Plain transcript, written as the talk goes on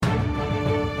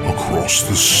across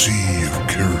the sea of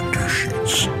character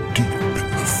sheets, deep in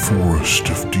the forest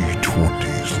of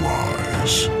D20s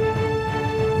lies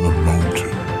the mountain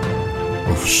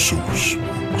of source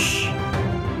books.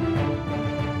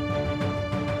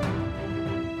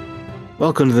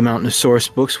 Welcome to the Mountain of Source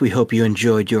Books. We hope you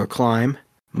enjoyed your climb.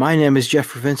 My name is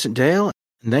Jeffrey Vincent Dale,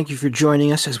 and thank you for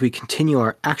joining us as we continue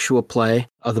our actual play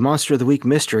of the Monster of the Week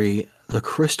mystery, The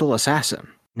Crystal Assassin.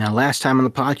 Now, last time on the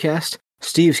podcast,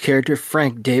 Steve's character,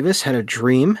 Frank Davis, had a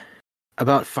dream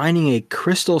about finding a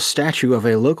crystal statue of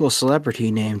a local celebrity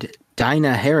named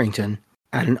Dinah Harrington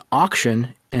at an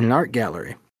auction in an art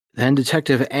gallery. Then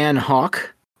Detective Ann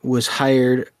Hawk was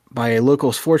hired by a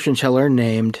local fortune teller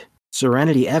named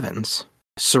Serenity Evans.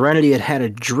 Serenity had a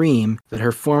dream that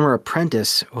her former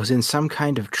apprentice was in some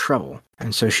kind of trouble,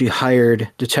 and so she hired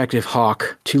Detective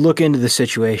Hawk to look into the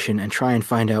situation and try and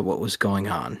find out what was going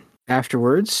on.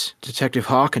 Afterwards, Detective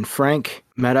Hawk and Frank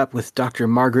met up with Dr.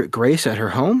 Margaret Grace at her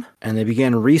home, and they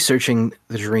began researching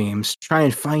the dreams, to try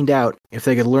and find out if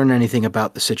they could learn anything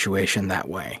about the situation that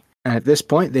way. And at this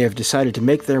point, they have decided to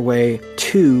make their way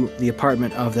to the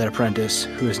apartment of that apprentice,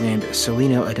 who is named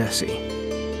Celino Adesi.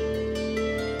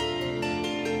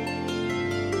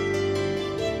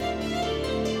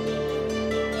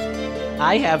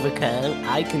 I have a car.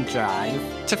 I can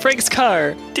drive. To Frank's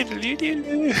car.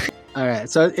 Alright,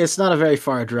 so it's not a very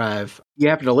far drive. You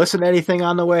happen to listen to anything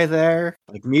on the way there?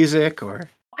 Like music or...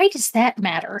 Why does that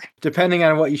matter? Depending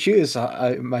on what you choose,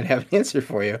 I might have an answer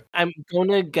for you. I'm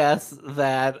gonna guess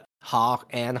that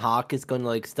Ann Hawk is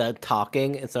gonna start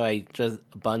talking, and so I just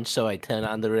so I turn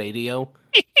on the radio.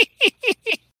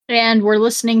 And we're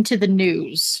listening to the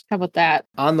news. How about that?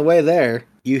 On the way there,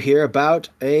 you hear about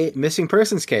a missing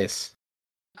persons case.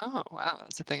 Oh, wow.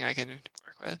 That's a thing I can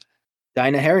work with.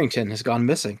 Dinah Harrington has gone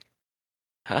missing.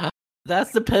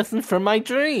 That's the person from my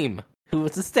dream, who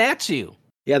was a statue.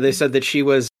 Yeah, they said that she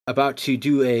was about to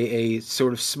do a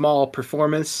sort of small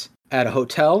performance at a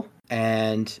hotel,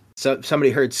 and somebody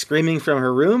heard screaming from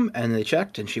her room, and they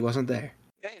checked, and she wasn't there.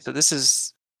 Okay, so this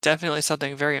is definitely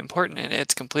something very important, and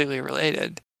it's completely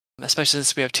related, especially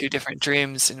since we have two different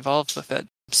dreams involved with it.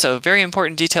 So very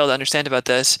important detail to understand about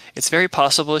this. It's very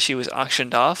possible she was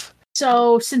auctioned off.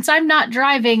 So, since I'm not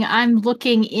driving, I'm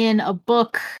looking in a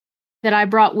book that I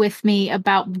brought with me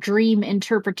about dream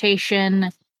interpretation,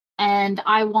 and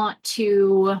I want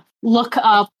to look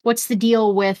up what's the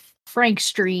deal with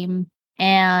Frank's dream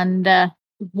and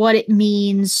what it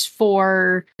means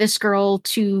for this girl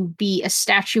to be a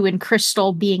statue in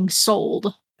crystal being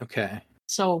sold. Okay.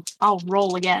 So I'll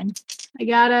roll again. I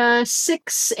got a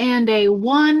 6 and a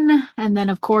 1, and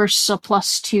then of course a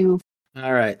 +2.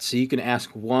 All right, so you can ask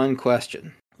one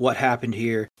question. What happened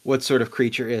here? What sort of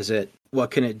creature is it?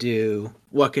 What can it do?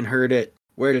 What can hurt it?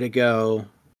 Where did it go?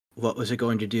 What was it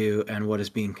going to do? And what is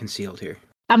being concealed here?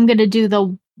 I'm going to do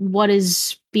the what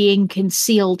is being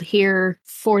concealed here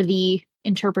for the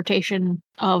interpretation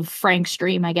of Frank's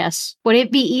dream, I guess. Would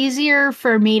it be easier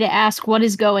for me to ask what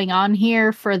is going on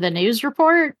here for the news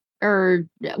report? Or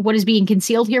what is being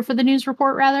concealed here for the news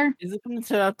report, rather? Is it going to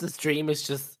turn out this dream is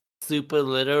just super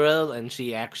literal and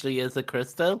she actually is a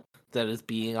crystal that is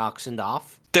being auctioned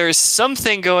off? There's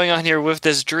something going on here with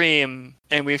this dream,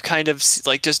 and we've kind of,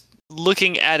 just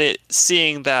looking at it,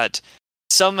 seeing that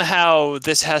somehow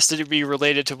this has to be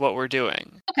related to what we're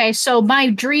doing. Okay, so my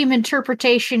dream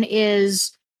interpretation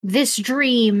is this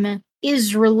dream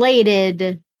is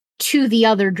related to the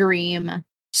other dream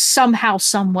somehow,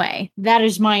 some way. That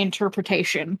is my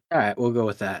interpretation. All right, we'll go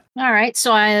with that. All right,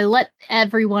 so I let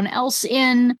everyone else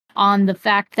in on the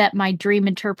fact that my dream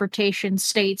interpretation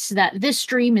states that this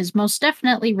dream is most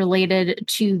definitely related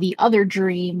to the other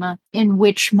dream, in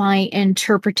which my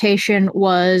interpretation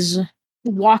was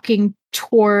walking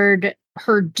toward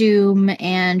her doom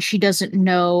and she doesn't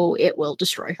know it will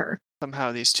destroy her.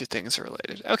 Somehow these two things are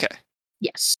related. Okay.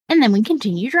 Yes. And then we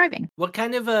continue driving. What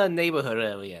kind of a neighborhood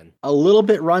are we in? A little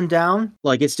bit run down.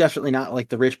 Like, it's definitely not like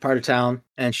the rich part of town.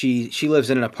 And she lives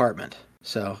in an apartment.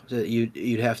 So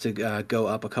you'd have to go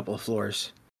up a couple of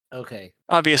floors. Okay.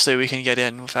 Obviously, we can get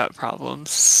in without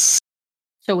problems.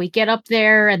 So we get up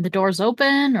there and the door's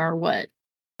open, or what?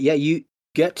 Yeah, you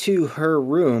get to her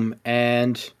room,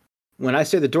 and when I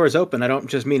say the door's open, I don't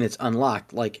just mean it's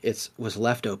unlocked, like it was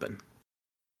left open.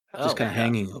 Just kind of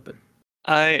hanging open.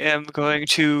 I am going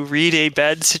to read a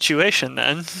bad situation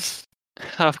then.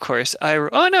 Of course, I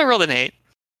rolled an 8.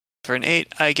 For an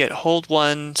 8, I get hold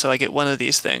 1, so I get one of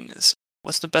these things.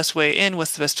 What's the best way in?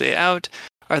 What's the best way out?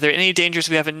 Are there any dangers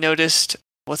we haven't noticed?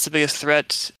 What's the biggest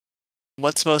threat?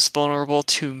 What's most vulnerable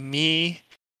to me?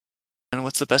 And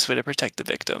what's the best way to protect the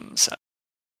victims?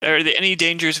 Are there any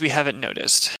dangers we haven't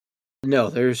noticed? No,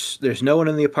 there's no one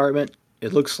in the apartment.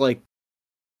 It looks like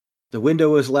the window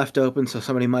was left open, so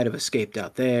somebody might have escaped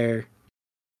out there.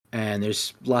 And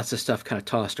there's lots of stuff kind of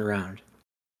tossed around.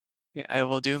 Yeah, I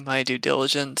will do my due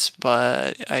diligence,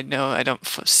 but I know I don't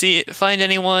find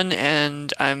anyone,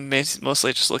 and I'm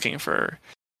mostly just looking for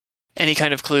any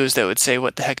kind of clues that would say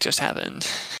what the heck just happened.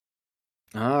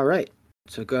 All right.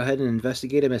 So go ahead and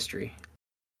investigate a mystery.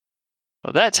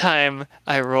 Well, that time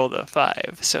I rolled a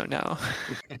 5, so no.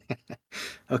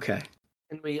 Okay.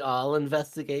 Can we all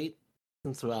investigate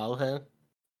since we're all here?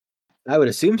 I would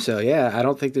assume so, yeah. I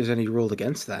don't think there's any rule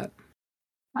against that.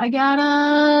 I got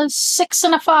a 6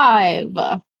 and a 5.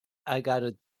 I got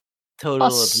a total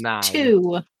Plus of 9.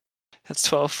 2. That's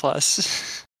 12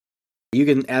 plus. You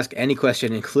can ask any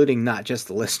question, including not just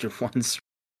the listed ones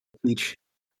each.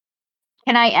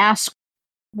 Can I ask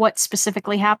what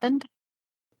specifically happened?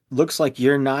 Looks like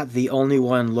you're not the only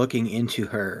one looking into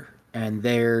her, and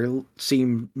they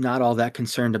seem not all that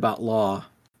concerned about law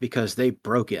because they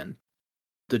broke in.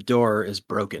 The door is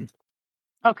broken.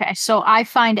 Okay, so I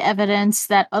find evidence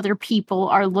that other people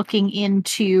are looking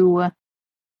into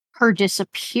her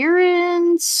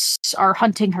disappearance, are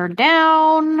hunting her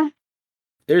down.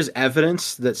 There's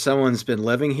evidence that someone's been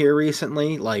living here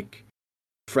recently, like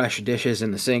fresh dishes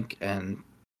in the sink and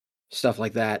stuff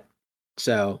like that.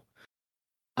 So,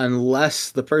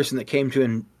 unless the person that came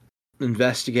to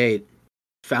investigate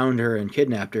found her and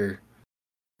kidnapped her,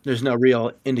 there's no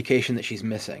real indication that she's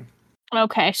missing.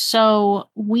 Okay, so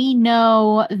we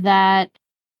know that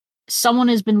someone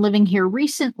has been living here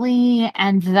recently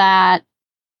and that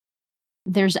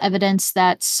there's evidence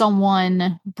that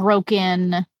someone broke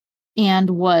in and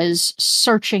was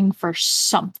searching for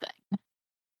something.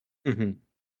 Mm-hmm.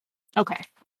 Okay.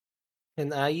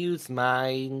 Can I use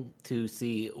mine to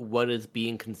see what is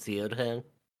being concealed here?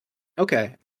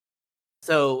 Okay.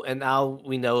 So, and now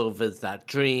we know if it's that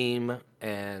dream,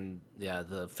 and yeah,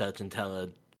 the fortune teller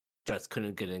just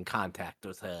couldn't get in contact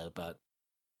with her, but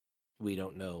we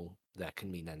don't know that can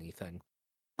mean anything.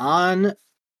 On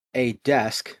a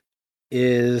desk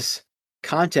is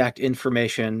contact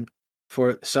information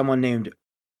for someone named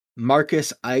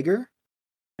Marcus Iger.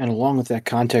 And along with that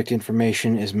contact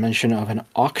information is mention of an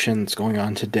auction that's going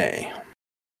on today.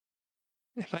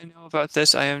 If I know about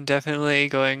this, I am definitely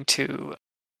going to,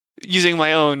 using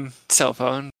my own cell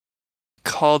phone,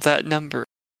 call that number.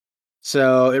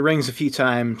 So it rings a few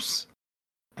times,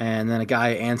 and then a guy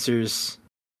answers.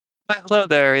 Hello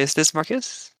there, is this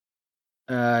Marcus?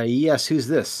 Yes, who's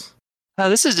this?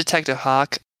 This is Detective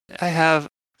Hawk. I have a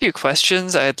few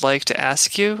questions I'd like to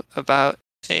ask you about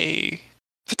a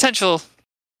potential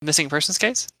missing persons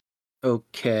case.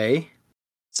 Okay.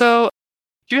 So,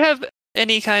 do you have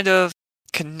any kind of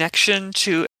connection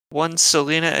to one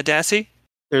Selena Adassi?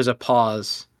 There's a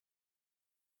pause.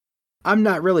 I'm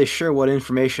not really sure what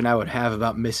information I would have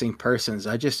about missing persons.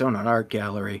 I just own an art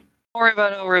gallery.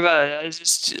 Don't worry about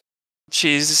it.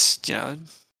 She's,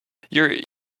 you're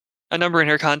a number in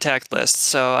her contact list,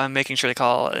 so I'm making sure to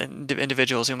call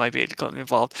individuals who might be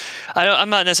involved. I'm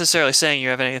not necessarily saying you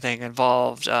have anything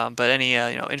involved, but any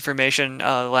information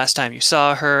last time you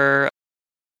saw her,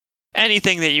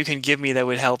 anything that you can give me that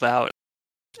would help out,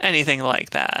 anything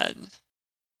like that.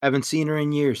 Haven't seen her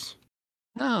in years.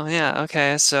 Oh yeah,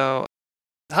 okay. So,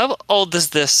 how old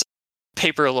does this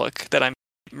paper look that I'm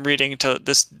reading to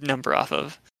this number off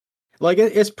of? Like,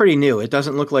 it's pretty new. It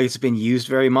doesn't look like it's been used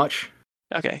very much.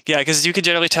 Okay, yeah, because you can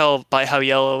generally tell by how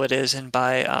yellow it is and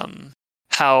by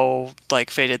how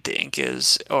faded the ink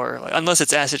is, or unless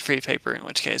it's acid-free paper, in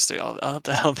which case all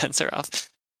the hell bends are off.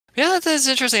 Yeah, that's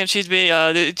interesting. She'd be.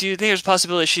 Do you think there's a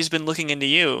possibility she's been looking into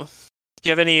you? Do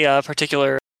you have any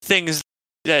particular things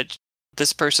that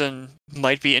this person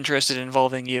might be interested in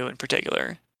involving you in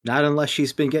particular? Not unless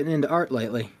she's been getting into art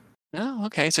lately. Oh,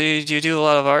 okay. So you do a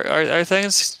lot of art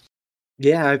things?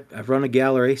 Yeah, I run a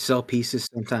gallery, sell pieces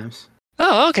sometimes.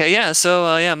 Oh, okay, yeah.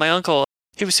 So, yeah, my uncle,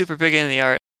 he was super big into the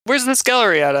art. Where's this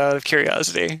gallery at, out of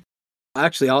curiosity?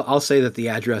 Actually, I'll say that the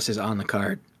address is on the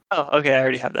card. Oh, okay, I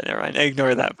already have that. Never mind.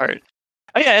 Ignore that part.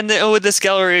 Oh, yeah, and would this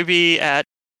gallery be at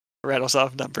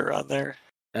Rattlesoft number on there?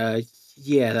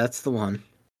 Yeah, that's the one.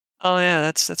 Oh, yeah,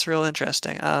 that's real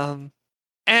interesting.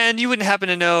 And you wouldn't happen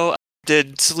to know,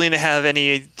 did Selena have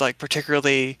any,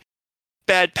 particularly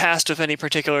bad past with any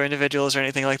particular individuals or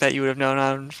anything like that you would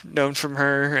have known from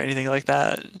her or anything like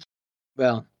that?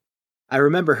 Well, I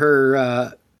remember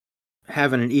her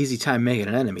having an easy time making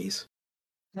enemies.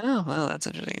 Oh, well, that's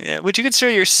interesting. Yeah. Would you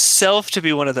consider yourself to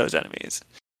be one of those enemies?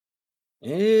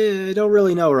 I don't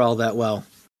really know her all that well.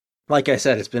 Like I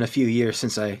said, it's been a few years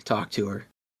since I talked to her.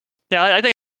 Yeah, I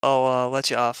think I'll let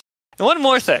you off. And one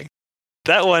more thing.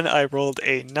 That one I rolled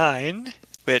a 9,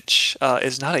 which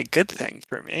is not a good thing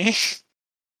for me.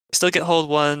 Still get hold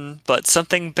 1, but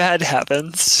something bad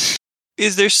happens.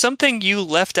 Is there something you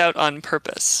left out on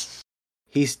purpose?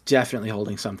 He's definitely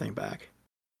holding something back.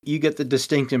 You get the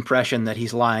distinct impression that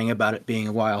he's lying about it being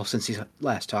a while since he's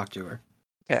last talked to her.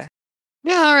 Okay.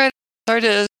 Yeah, alright. Sorry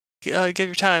to give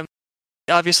your time.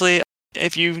 Obviously,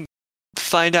 if you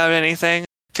find out anything,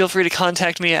 feel free to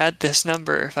contact me at this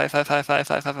number,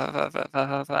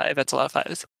 555-555-555-555. That's a lot of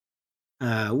fives.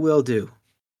 Will do.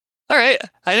 Alright,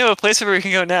 I know a place where we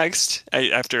can go next,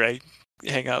 after I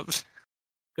hang up.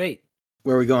 Great.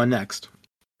 Where are we going next?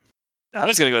 I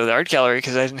was going to go to the art gallery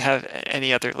because I didn't have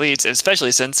any other leads,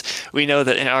 especially since we know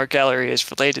that an art gallery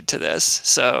is related to this,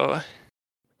 so...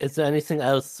 Is there anything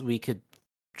else we could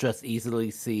just easily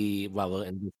see while we're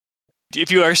in this? If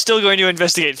you are still going to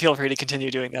investigate, feel free to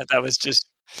continue doing that. That was just...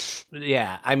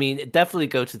 Yeah, I mean, definitely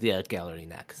go to the art gallery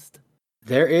next.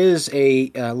 There is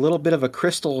a little bit of a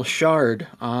crystal shard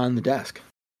on the desk.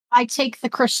 I take the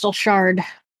crystal shard.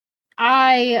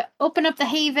 I open up the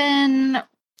haven,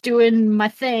 doing my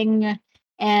thing,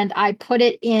 and I put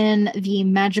it in the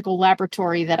magical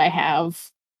laboratory that I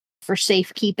have for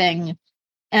safekeeping.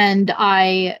 And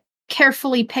I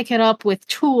carefully pick it up with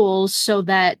tools so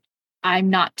that I'm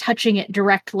not touching it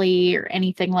directly or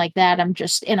anything like that.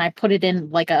 And I put it in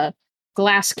like a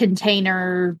glass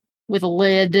container with a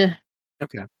lid.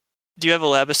 Okay. Do you have a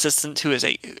lab assistant who is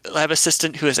a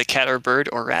cat or bird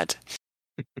or rat?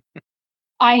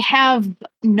 I have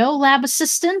no lab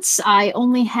assistants. I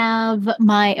only have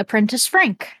my apprentice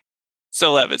Frank.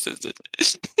 So lab assistant.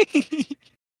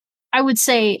 I would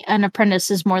say an apprentice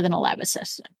is more than a lab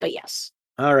assistant, but yes.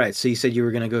 All right, so you said you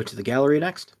were going to go to the gallery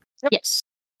next? Yes.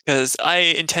 Because I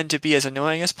intend to be as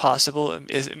annoying as possible,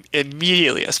 as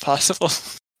immediately as possible.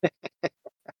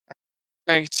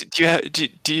 Frank,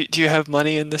 do you have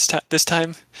money in this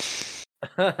time?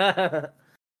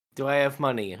 Do I have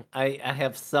money? I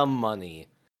have some money,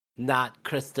 not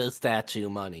crystal statue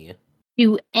money.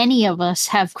 Do any of us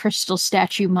have crystal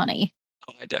statue money?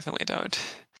 Oh, I definitely don't.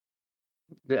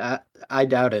 I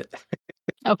doubt it.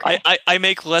 Okay. I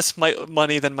make less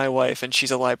money than my wife, and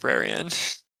she's a librarian.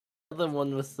 The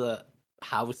one with the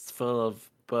house full of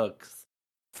books,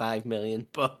 5 million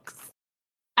books.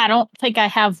 I don't think I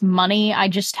have money. I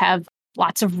just have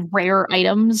lots of rare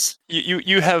items.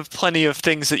 You have plenty of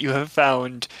things that you have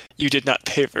found. You did not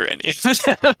pay for any of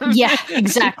them. Yeah,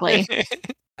 exactly.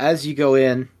 As you go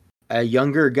in, a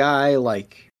younger guy,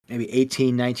 like maybe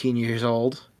 18, 19 years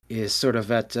old, is sort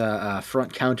of at a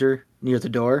front counter near the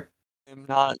door. I'm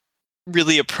not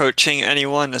really approaching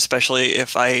anyone, especially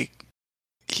if I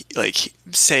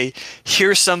say,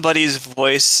 hear somebody's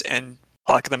voice and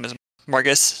talk to them as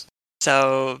Margus.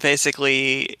 So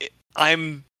basically,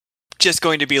 I'm just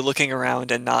going to be looking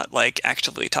around and not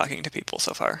actively talking to people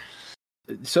so far.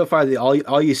 So far,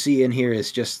 all you see in here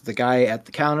is just the guy at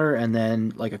the counter, and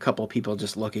then a couple people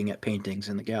just looking at paintings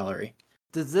in the gallery.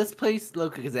 Does this place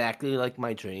look exactly like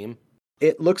my dream?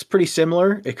 It looks pretty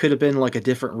similar. It could have been a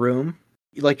different room.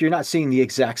 You're not seeing the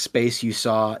exact space you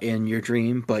saw in your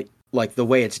dream, but the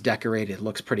way it's decorated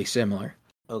looks pretty similar.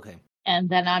 Okay. And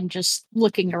then I'm just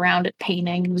looking around at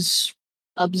paintings,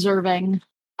 observing.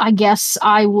 I guess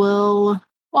I'll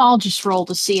just roll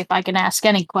to see if I can ask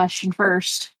any question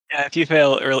first. Yeah, if you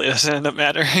fail early, it doesn't end up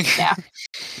mattering. Yeah.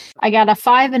 I got a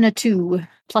 5 and a 2,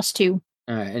 +2.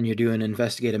 All right, and you're doing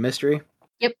investigate a mystery?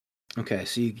 Yep. Okay,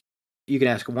 so you can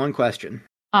ask one question.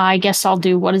 I guess I'll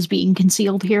do what is being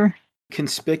concealed here.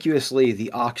 Conspicuously,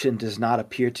 the auction does not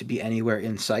appear to be anywhere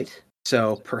in sight,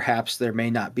 so perhaps there may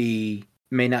not be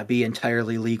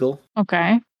entirely legal.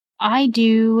 Okay. I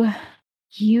do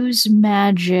use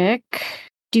magic,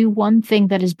 do one thing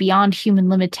that is beyond human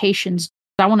limitations.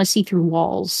 I want to see through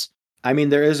walls. I mean,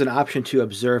 there is an option to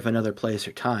observe another place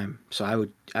or time, so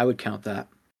I would count that.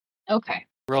 Okay.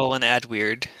 Roll and add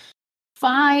weird.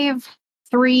 5,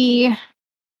 3,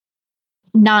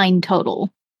 9 total.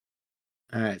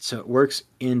 All right, so it works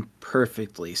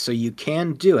imperfectly. So you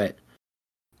can do it,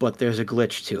 but there's a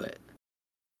glitch to it.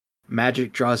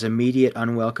 Magic draws immediate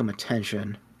unwelcome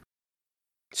attention.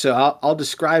 So I'll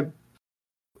describe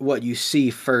what you see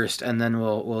first, and then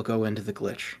we'll go into the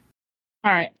glitch.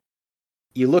 All right.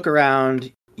 You look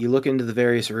around, you look into the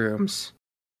various rooms,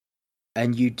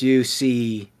 and you do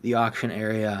see the auction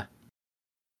area,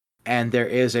 and there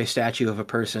is a statue of a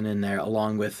person in there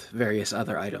along with various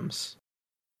other items.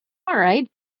 All right.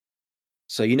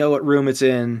 So you know what room it's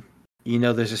in, you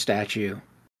know there's a statue,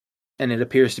 and it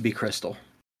appears to be crystal.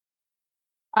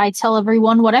 I tell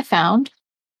everyone what I found.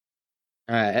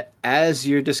 All right, as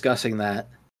you're discussing that,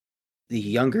 the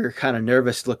younger, kind of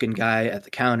nervous-looking guy at the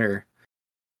counter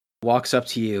walks up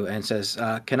to you and says,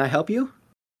 "Can I help you?"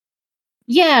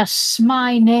 Yes,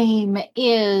 my name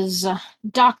is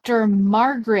Dr.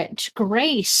 Margaret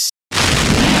Grace.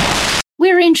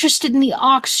 We're interested in the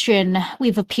auction.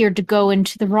 We've appeared to go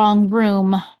into the wrong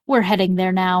room. We're heading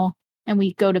there now, and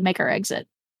we go to make our exit.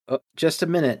 Oh, just a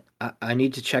minute. I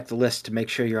need to check the list to make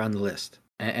sure you're on the list.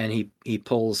 And he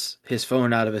pulls his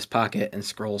phone out of his pocket and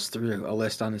scrolls through a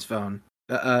list on his phone.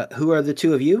 Who are the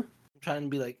two of you? I'm trying to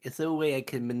be like, is there a way I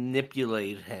can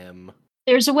manipulate him?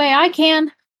 There's a way I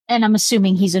can, and I'm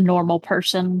assuming he's a normal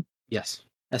person. Yes,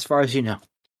 as far as you know.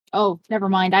 Oh, never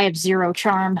mind. I have 0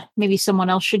 charm. Maybe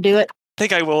someone else should do it. I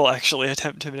think I will actually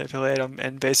attempt to manipulate him,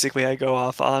 and basically I go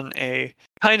off on a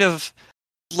kind of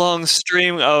long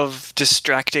stream of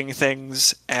distracting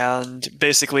things, and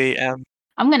basically am...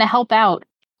 I'm going to help out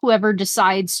whoever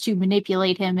decides to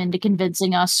manipulate him into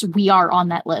convincing us we are on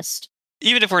that list.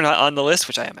 Even if we're not on the list,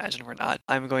 which I imagine we're not,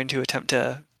 I'm going to attempt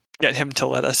to get him to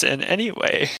let us in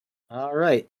anyway. All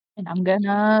right. And I'm going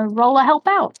to roll a help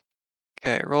out.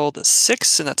 Okay, I rolled a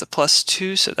 6, and that's a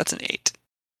 +2, so that's an 8.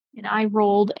 And I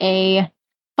rolled a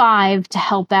 5 to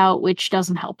help out, which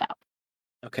doesn't help out.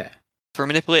 Okay. For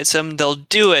manipulate some, they'll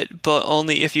do it, but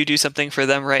only if you do something for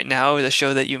them right now to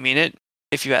show that you mean it.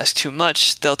 If you ask too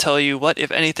much, they'll tell you what,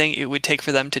 if anything, it would take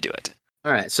for them to do it.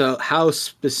 All right. So how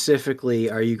specifically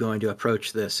are you going to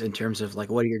approach this in terms of, like,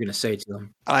 what are you going to say to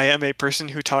them? I am a person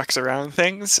who talks around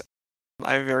things.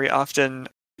 I'm very often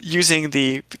using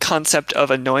the concept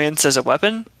of annoyance as a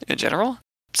weapon in general.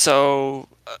 So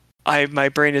my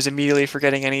brain is immediately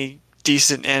forgetting any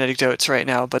decent anecdotes right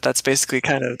now, but that's basically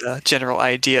kind of the general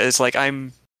idea, is like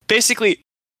I'm basically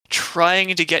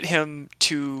trying to get him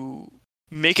to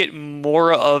make it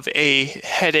more of a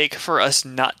headache for us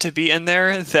not to be in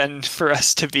there than for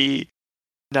us to be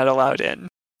not allowed in.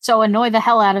 So annoy the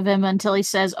hell out of him until he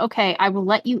says, okay, I will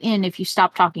let you in if you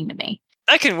stop talking to me.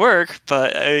 That can work,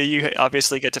 but you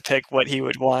obviously get to pick what he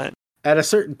would want. At a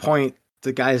certain point,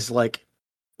 the guy's like,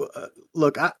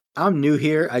 look, I'm new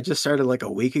here. I just started like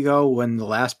a week ago when the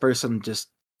last person just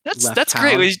left That's town.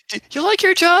 great. You like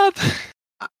your job?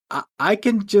 I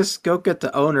can just go get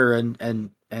the owner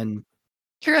and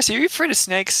Curiosity, are you afraid of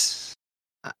snakes?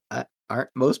 aren't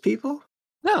most people?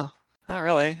 No, not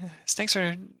really. Snakes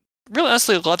are really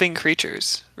honestly loving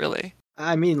creatures, really.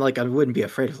 I mean, like, I wouldn't be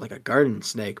afraid of like a garden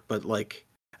snake, but like,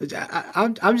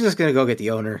 I'm just gonna go get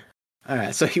the owner. All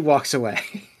right, so he walks away.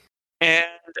 And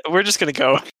we're just gonna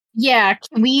go. Yeah,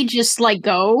 can we just like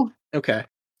go? Okay.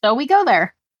 So we go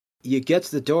there. You get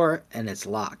to the door and it's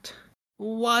locked.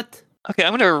 What? Okay,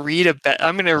 I'm gonna read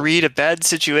a bad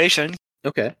situation.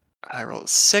 Okay. I rolled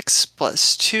 6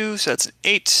 + 2, so that's an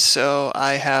 8. So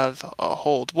I have a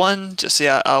hold 1. Just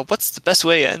what's the best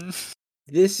way in?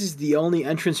 This is the only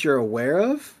entrance you're aware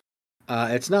of.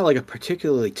 It's not like a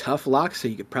particularly tough lock, so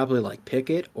you could probably like pick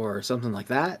it or something like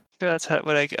that. That's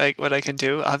what I can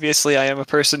do. Obviously, I am a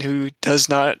person who does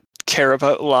not care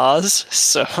about laws,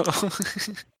 so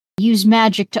Use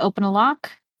magic to open a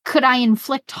lock. Could I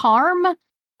inflict harm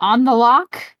on the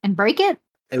lock and break it?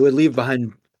 It would leave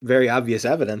behind very obvious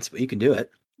evidence, but you can do it.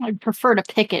 I'd prefer to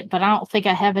pick it, but I don't think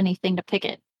I have anything to pick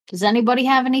it. Does anybody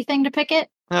have anything to pick it?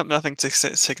 nope, nothing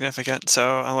significant.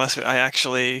 So unless I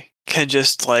actually can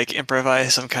just like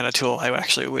improvise some kind of tool, I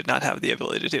actually would not have the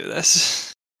ability to do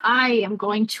this. I am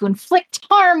going to inflict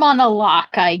harm on a lock,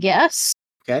 I guess.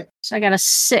 Okay. So I got a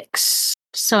 6.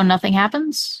 So nothing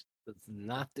happens. Does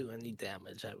not do any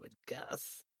damage, I would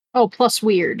guess. Oh, plus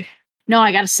weird. No,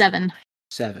 I got a 7.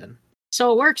 7.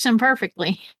 So it works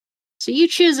imperfectly. So you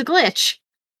choose a glitch.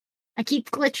 I keep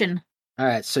glitching. All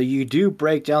right, so you do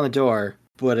break down the door,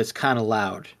 but it's kind of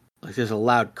loud. Like there's a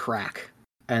loud crack,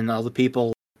 and all the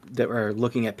people that are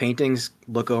looking at paintings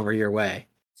look over your way.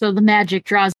 So the magic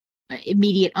draws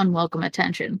immediate unwelcome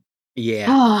attention. Yeah.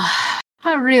 Oh,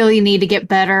 I really need to get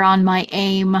better on my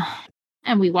aim.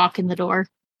 And we walk in the door.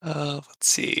 Let's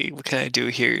see. What can I do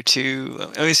here to...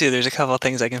 Obviously, there's a couple of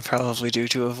things I can probably do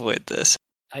to avoid this.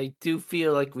 I do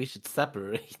feel like we should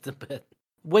separate a bit.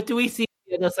 What do we see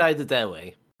on the other side of the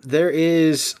doorway? There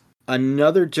is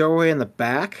another doorway in the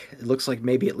back. It looks like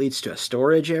maybe it leads to a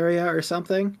storage area or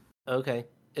something. Okay.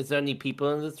 Is there any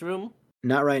people in this room?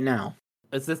 Not right now.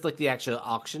 Is this like the actual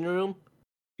auction room?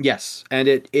 Yes, and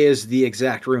it is the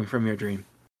exact room from your dream.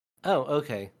 Oh,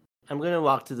 okay. I'm gonna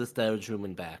walk to the storage room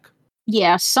and back.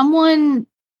 Yeah, someone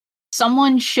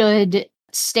should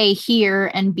stay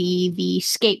here and be the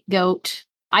scapegoat.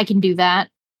 I can do that.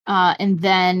 And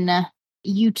then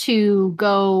you two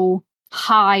go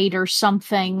hide or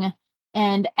something.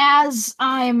 And as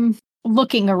I'm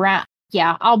looking around,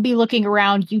 yeah, I'll be looking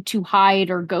around, you two hide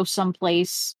or go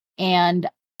someplace. And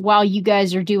while you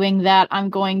guys are doing that, I'm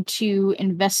going to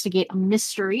investigate a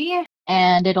mystery.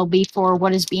 And it'll be for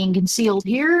what is being concealed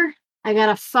here. I got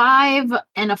a 5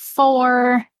 and a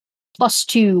 4 plus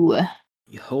 2.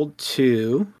 You hold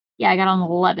 2. Yeah, I got an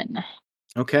 11.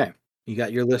 Okay. You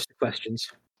got your list of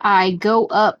questions. I go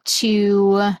up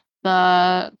to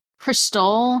the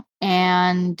crystal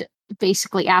and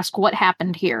basically ask what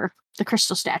happened here, the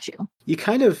crystal statue. You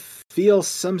kind of feel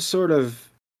some sort of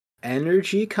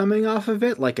energy coming off of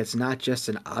it, like it's not just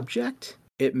an object.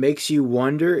 It makes you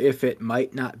wonder if it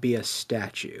might not be a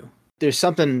statue. There's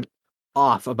something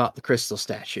off about the crystal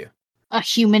statue. A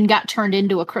human got turned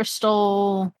into a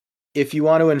crystal. If you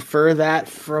want to infer that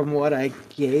from what I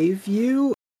gave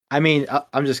you, I mean,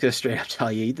 I'm just going to straight up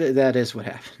tell you that is what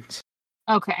happened.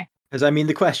 Okay. Because, I mean,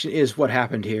 the question is what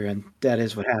happened here, and that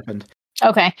is what happened.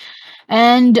 Okay.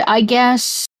 And I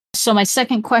guess, so my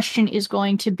second question is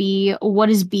going to be, what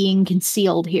is being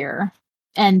concealed here?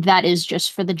 And that is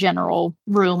just for the general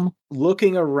room.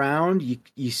 Looking around,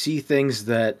 you see things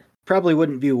that probably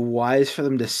wouldn't be wise for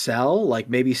them to sell, like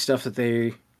maybe stuff that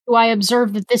they... Do I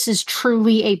observe that this is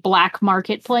truly a black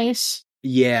marketplace?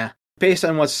 Yeah. Based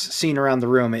on what's seen around the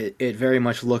room, it very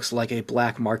much looks like a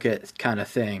black market kind of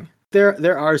thing.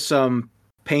 There are some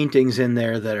paintings in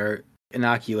there that are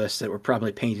innocuous that were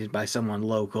probably painted by someone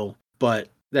local, but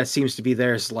that seems to be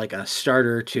there as like a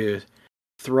starter to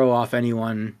throw off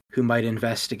anyone who might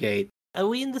investigate. Are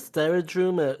we in the storage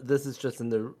room? Or this is just in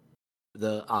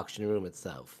the auction room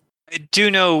itself. I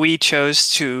do know we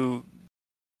chose to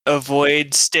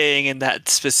avoid staying in that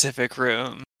specific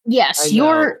room. Yes,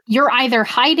 you're either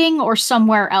hiding or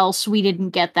somewhere else. We didn't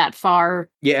get that far.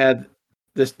 Yeah,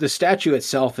 the statue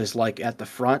itself is like at the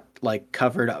front, like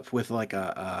covered up with like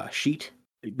a sheet.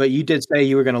 But you did say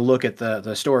you were going to look at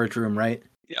the storage room, right?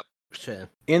 Yep. Sure.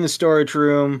 In the storage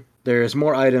room, there's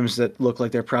more items that look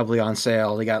like they're probably on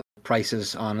sale. They got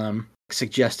prices on them,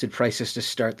 suggested prices to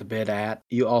start the bid at.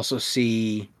 You also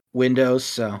see windows,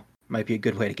 so might be a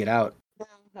good way to get out.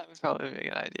 That would probably be a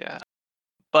good idea.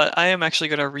 But I am actually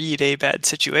going to read a bad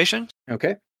situation.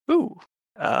 Okay. Ooh.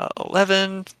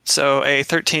 11, so a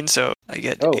 13, so I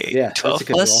get a 12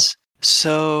 plus.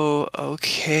 So,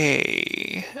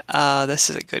 okay. This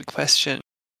is a good question.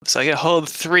 So I get hold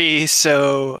 3,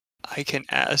 so I can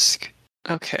ask.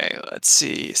 Okay, let's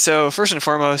see. So first and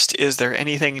foremost, is there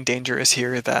anything dangerous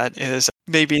here that is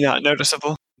maybe not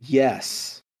noticeable?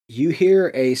 Yes. You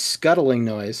hear a scuttling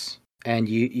noise, and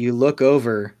you look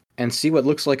over and see what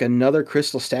looks like another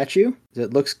crystal statue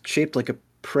that looks shaped like a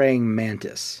praying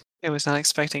mantis. I was not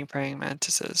expecting praying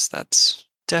mantises. That's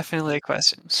definitely a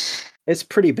question. It's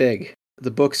pretty big. The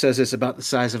book says it's about the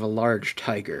size of a large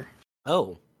tiger.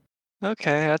 Oh.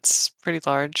 Okay, that's pretty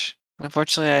large.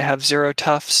 Unfortunately, I have 0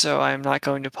 tough, so I'm not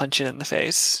going to punch it in the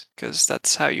face, because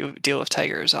that's how you deal with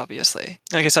tigers, obviously.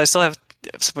 Okay, so I still have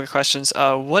some more questions.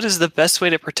 What is the best way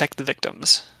to protect the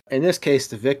victims? In this case,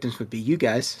 the victims would be you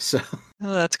guys, so...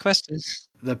 Oh, that's a question.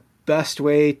 The best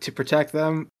way to protect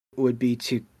them would be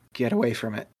to get away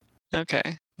from it.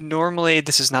 Okay. Normally,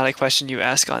 this is not a question you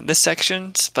ask on this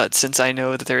section, but since I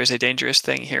know that there is a dangerous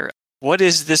thing here, what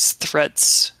is this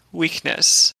threat's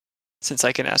weakness? Since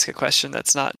I can ask a question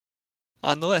that's not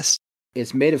on the list.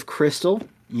 It's made of crystal,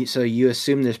 so you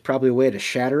assume there's probably a way to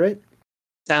shatter it.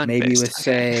 Sound-based, maybe with, okay.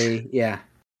 say, yeah.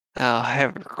 Oh, I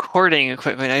have recording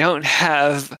equipment. I don't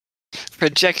have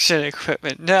projection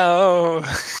equipment. No.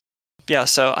 Yeah,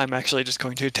 so I'm actually just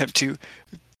going to attempt to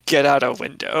get out a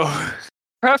window.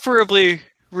 Preferably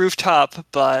rooftop,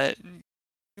 but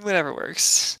whatever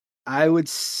works. I would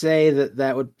say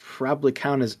that would probably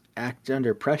count as act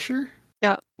under pressure.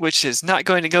 Yeah, which is not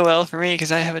going to go well for me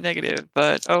because I have a negative,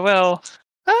 but oh well.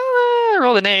 I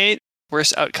rolled an 8.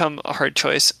 Worst outcome, a hard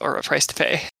choice, or a price to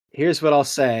pay. Here's what I'll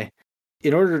say.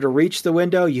 In order to reach the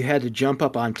window, you had to jump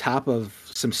up on top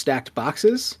of some stacked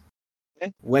boxes.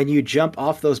 Okay. When you jump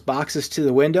off those boxes to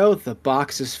the window, the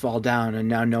boxes fall down and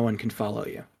now no one can follow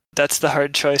you. That's the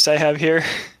hard choice I have here.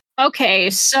 Okay,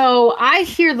 so I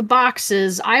hear the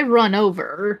boxes, I run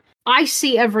over. I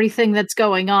see everything that's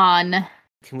going on.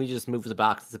 Can we just move the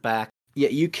boxes back? Yeah,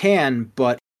 you can,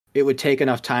 but it would take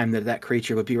enough time that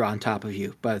creature would be on top of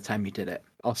you by the time you did it.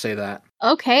 I'll say that.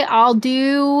 Okay, I'll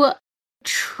do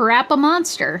trap a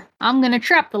monster. I'm gonna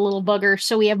trap the little bugger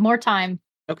so we have more time.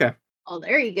 Okay. Oh,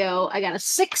 there you go. I got a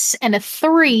 6 and a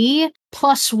 3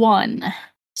 plus 1.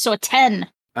 So a 10.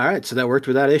 All right, so that worked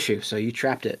without issue. So you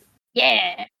trapped it.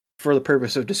 Yeah. For the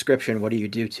purpose of description, what do you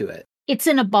do to it? It's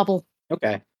in a bubble.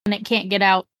 Okay. And it can't get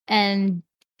out. And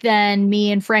then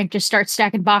me and Frank just start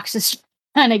stacking boxes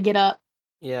trying to get up.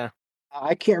 Yeah.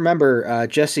 I can't remember,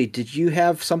 Jesse, did you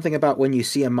have something about when you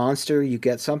see a monster, you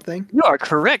get something? You are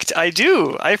correct. I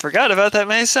do. I forgot about that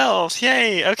myself.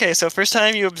 Yay. Okay, so first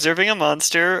time you observing a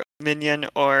monster, minion,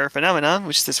 or phenomenon,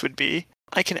 which this would be,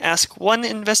 I can ask one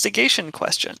investigation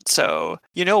question. So,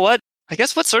 you know what? I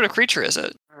guess what sort of creature is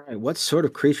it? All right, what sort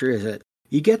of creature is it?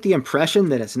 You get the impression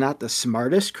that it's not the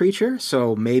smartest creature,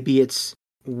 so maybe it's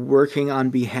working on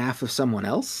behalf of someone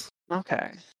else?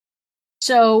 Okay.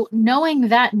 So, knowing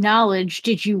that knowledge,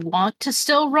 did you want to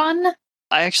still run?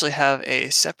 I actually have a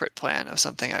separate plan of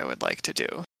something I would like to do.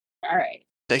 All right.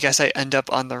 I guess I end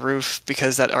up on the roof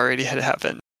because that already had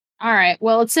happened. All right.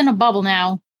 Well, it's in a bubble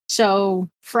now. So,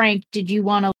 Frank, did you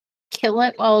want to kill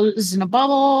it while it was in a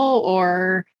bubble,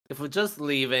 or? If we're just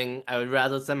leaving, I would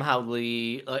rather somehow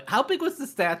leave. Like, how big was the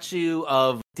statue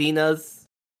of Dina's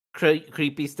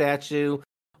creepy statue?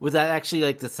 Was that actually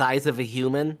like the size of a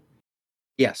human?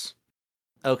 Yes.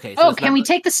 Okay. Oh, can we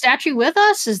take the statue with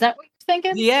us? Is that what you're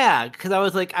thinking? Yeah, because I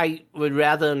was like, I would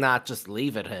rather not just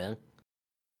leave it here.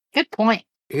 Good point.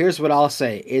 Here's what I'll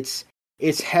say.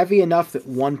 It's heavy enough that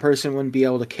one person wouldn't be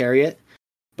able to carry it,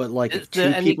 but like Is if two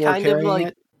there any people are kind of carrying like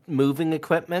it, moving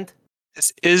equipment?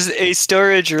 This is a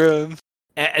storage room.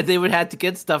 And they would have to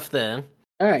get stuff there,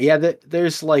 all right, yeah,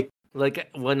 there's like like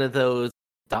one of those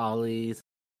dollies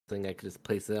thing I could just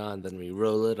place it on, then we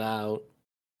roll it out.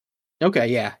 okay,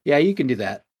 yeah, you can do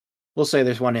that. We'll say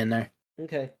there's one in there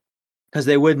Okay. because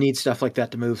they would need stuff like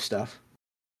that to move stuff.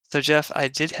 So, Jeff, I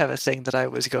did have a thing that I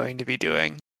was going to be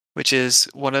doing, which is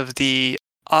one of the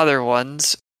other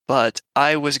ones, but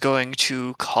I was going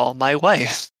to call my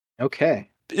wife. Okay.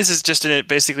 This is just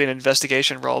basically an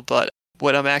investigation role, but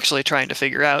what I'm actually trying to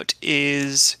figure out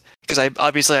is, because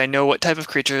I know what type of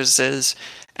creature this is,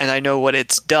 and I know what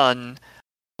it's done,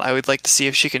 I would like to see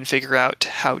if she can figure out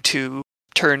how to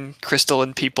turn Crystal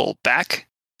and people back.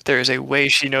 There is a way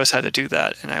she knows how to do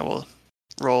that, and I will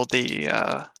roll the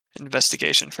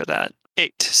investigation for that.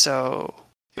 8, so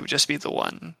it would just be the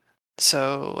 1.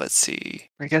 So let's see.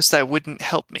 I guess that wouldn't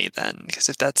help me then, because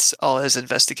if that's all his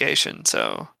investigation,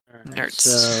 so nerds.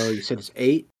 So you said it's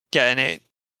 8. Yeah, an 8.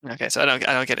 Okay, so I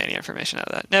don't get any information out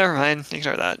of that. Never mind,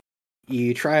 ignore that.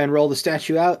 You try and roll the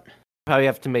statue out. Probably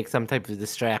have to make some type of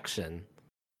distraction.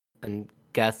 I'm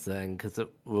guessing, because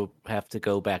we'll have to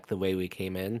go back the way we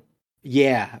came in.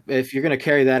 Yeah, if you're gonna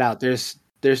carry that out, there's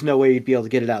no way you'd be able to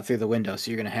get it out through the window, so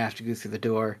you're gonna have to go through the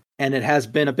door. And it has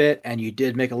been a bit, and you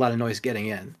did make a lot of noise getting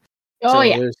in. Oh, so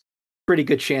yeah. There's a pretty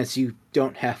good chance you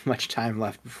don't have much time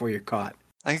left before you're caught.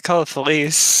 I could call the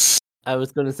police. I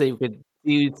was going to say, do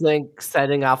you think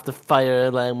setting off the fire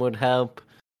alarm would help?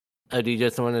 Or do you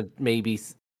just want to maybe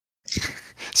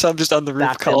So I'm just on the roof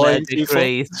stop the calling magic people.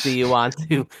 race? Do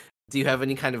you have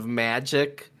any kind of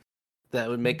magic that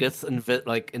would make us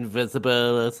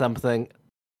invisible or something?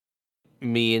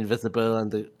 Me invisible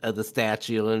and the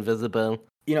statue invisible?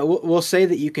 You know, we'll say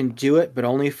that you can do it, but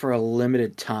only for a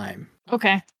limited time.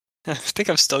 Okay. I think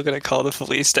I'm still going to call the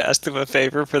police to ask them a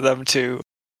favor for them to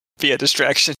be a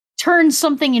distraction. Turn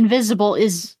something invisible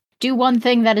is do one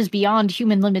thing that is beyond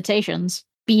human limitations.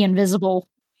 Be invisible.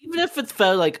 Even if it's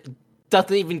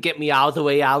doesn't even get me out of the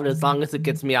way out, as long as it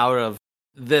gets me out of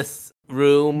this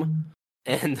room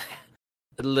and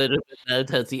a little bit out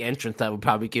towards the entrance, that would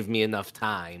probably give me enough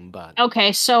time. But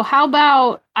Okay, so how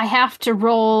about I have to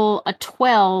roll a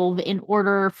 12 in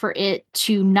order for it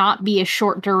to not be a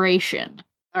short duration?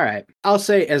 All right. I'll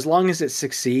say as long as it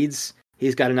succeeds,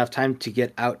 he's got enough time to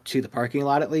get out to the parking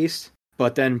lot at least.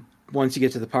 But then once you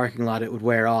get to the parking lot, it would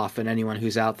wear off, and anyone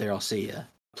who's out there will see you.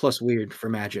 Plus weird for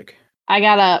magic. I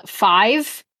got a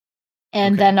 5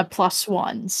 and Okay. then a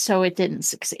 +1, so it didn't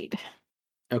succeed.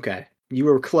 Okay. You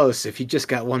were close if you just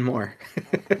got one more.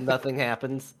 nothing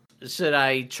happens. Should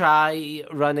I try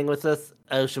running with this?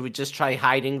 Or should we just try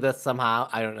hiding this somehow?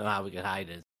 I don't know how we could hide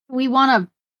it. We want to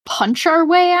punch our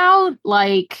way out?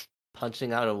 Like,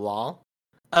 Punching out a wall?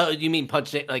 Oh, you mean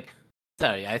punching,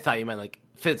 sorry, I thought you meant,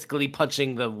 physically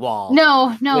punching the wall. no,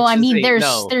 Which I is mean,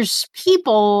 no. there's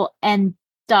people and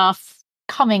stuff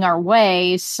coming our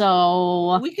way,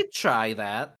 so We could try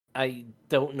that. I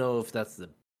don't know if that's the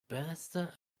best.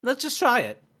 Let's just try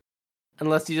it.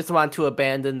 Unless you just want to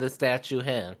abandon the statue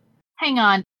here. hang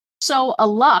on. So a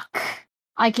luck,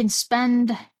 I can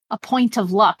spend a point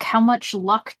of luck. How much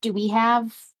luck do we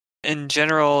have? In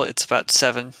general, it's about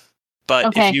 7. But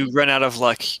Okay. if you run out of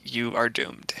luck, you are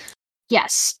doomed.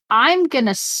 Yes, I'm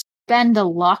gonna spend a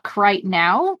luck right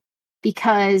now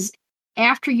because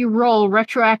after you roll,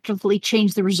 retroactively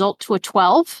change the result to a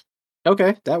 12.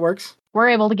 Okay, that works. We're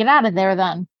able to get out of there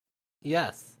then.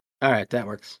 Yes. All right, that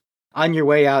works. On your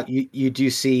way out, you do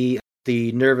see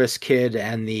the nervous kid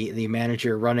and the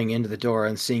manager running into the door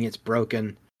and seeing it's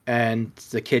broken, and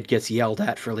the kid gets yelled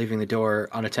at for leaving the door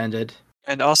unattended.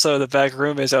 And also the back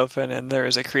room is open and there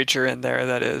is a creature in there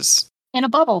that is... In a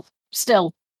bubble,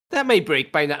 still. That may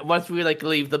break by now. Once we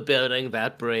leave the building,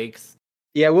 that breaks.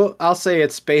 Yeah, well, I'll say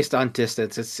it's based on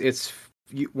distance. It's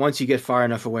once you get far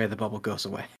enough away, the bubble goes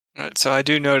away. Right, so I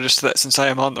do notice that since I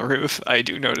am on the roof, I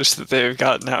do notice that they've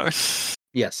gotten out.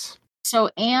 Yes. So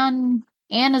Anne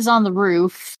is on the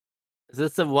roof. Is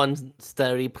this a one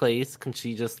steady place? Can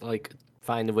she just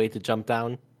find a way to jump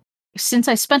down? Since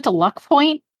I spent a luck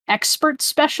point, expert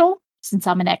special, since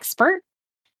I'm an expert,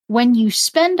 when you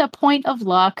spend a point of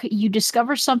luck, you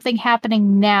discover something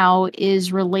happening now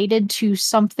is related to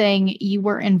something you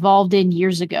were involved in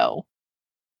years ago.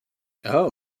 Oh,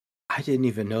 I didn't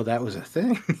even know that was a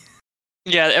thing.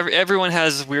 Yeah, everyone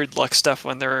has weird luck stuff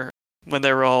when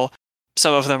they roll.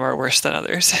 Some of them are worse than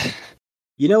others.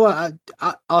 You know what?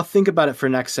 I'll think about it for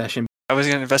next session. I was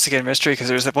going to investigate a mystery because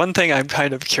there's one thing I'm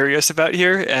kind of curious about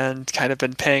here and kind of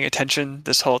been paying attention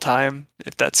this whole time,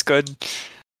 if that's good.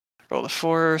 Roll a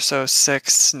 4, so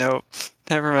 6. Nope.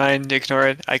 Never mind. Ignore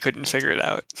it. I couldn't figure it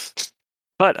out.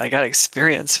 But I got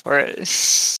experience for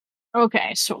it.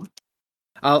 Okay, so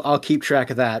I'll keep track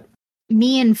of that.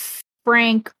 me and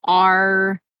Frank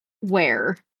are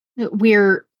where?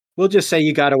 We'll just say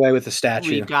you got away with the statue.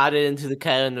 We got it into the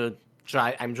car and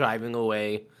I'm driving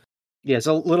away. Yeah, it's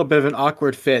a little bit of an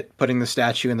awkward fit putting the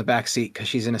statue in the back seat because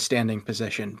she's in a standing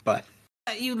position, but...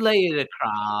 You lay it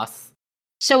across.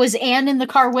 So is Anne in the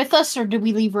car with us, or did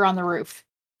we leave her on the roof?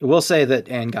 We'll say that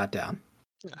Anne got down.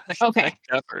 Okay. I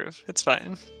can approve. It's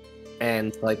fine.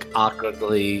 And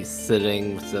awkwardly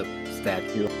sitting with the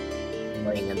statue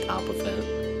laying on top of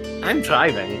it. I'm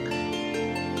driving.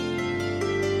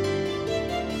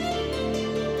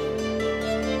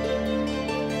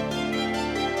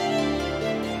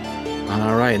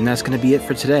 All right, and that's going to be it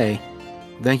for today.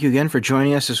 Thank you again for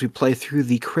joining us as we play through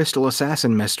the Crystal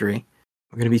Assassin mystery.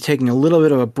 We're going to be taking a little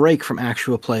bit of a break from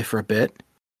actual play for a bit,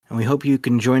 and we hope you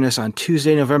can join us on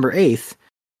Tuesday, November 8th,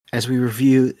 as we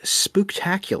review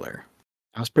Spooktacular.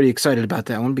 I was pretty excited about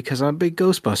that one because I'm a big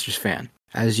Ghostbusters fan,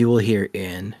 as you will hear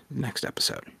in the next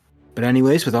episode. But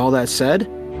anyways, with all that said,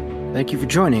 thank you for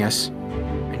joining us,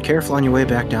 and careful on your way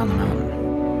back down the mountain.